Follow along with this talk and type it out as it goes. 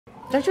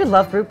Don't you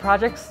love group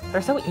projects?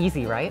 They're so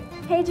easy, right?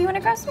 Hey, do you want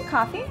to grab some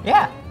coffee?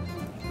 Yeah.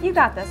 You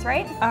got this,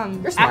 right?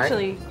 You're smart.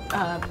 Actually,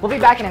 we'll be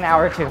back in an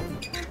hour or two.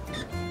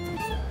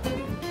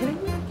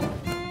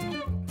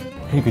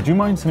 Hey, could you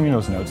mind sending me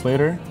those notes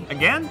later?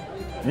 Again?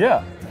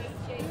 Yeah.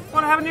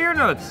 What happened to your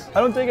notes? I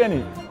don't take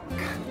any.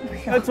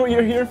 That's what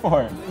you're here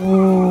for.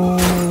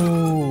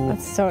 Ooh.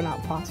 That's so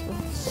not possible.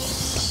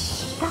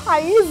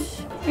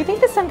 Guys! Do you think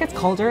the sun gets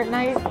colder at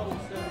night?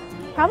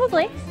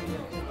 Probably.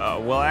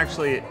 Well,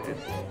 actually,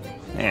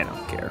 I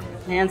don't care.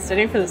 Man,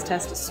 studying for this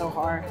test is so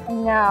hard.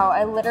 No,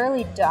 I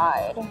literally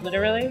died.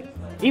 Literally?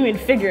 You mean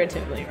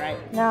figuratively, right?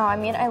 No, I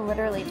mean I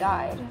literally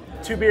died.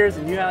 2 beers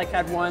and you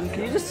had one.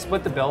 Can you just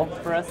split the bill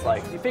for us?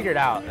 Like, you figure it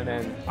out and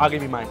then I'll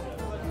give you mine.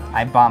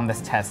 I bombed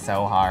this test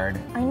so hard.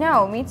 I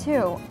know, me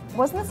too.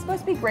 Wasn't this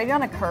supposed to be graded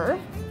on a curve?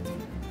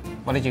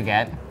 What did you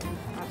get?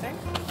 Nothing.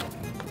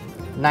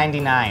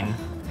 99.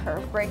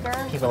 Curve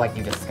breaker? People like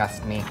you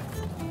disgust me.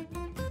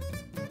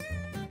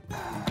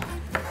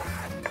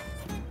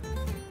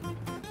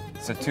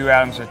 So 2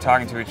 atoms are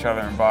talking to each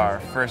other in a bar.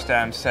 First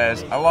atom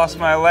says, I lost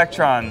my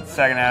electron.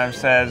 Second atom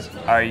says,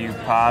 are you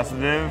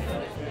positive?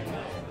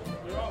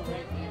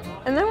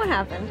 And then what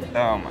happened?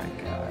 Oh my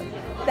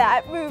god.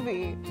 That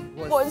movie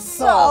was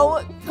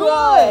so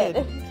good!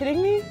 Are you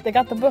kidding me? They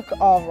got the book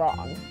all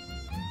wrong.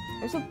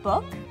 There's a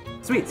book?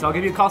 Sweet, so I'll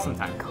give you a call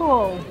sometime.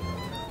 Cool.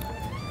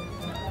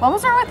 What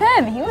was wrong with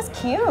him? He was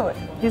cute.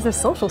 He's a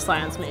social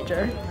science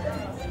major.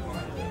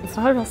 It's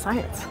not real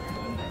science.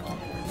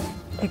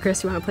 Hey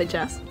Chris, you want to play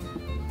chess?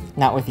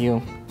 Not with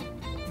you.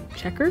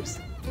 Checkers?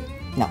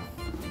 No.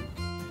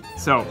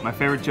 So, my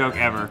favorite joke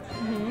ever.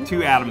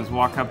 2 atoms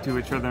walk up to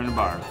each other in a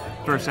bar.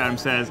 First atom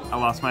says, I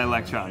lost my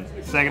electron.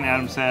 Second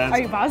atom says, Are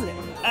you positive?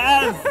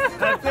 yes,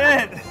 that's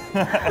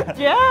it.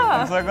 Yeah.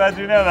 I'm so glad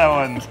you know that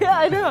one. Yeah,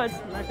 I know. It's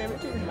my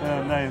favorite too.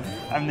 Oh, nice.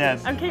 I'm Ned.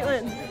 I'm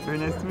Caitlin. Very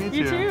nice to meet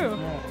you. You too.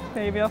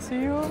 Maybe I'll see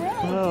you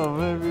around. Oh,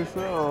 maybe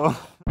so.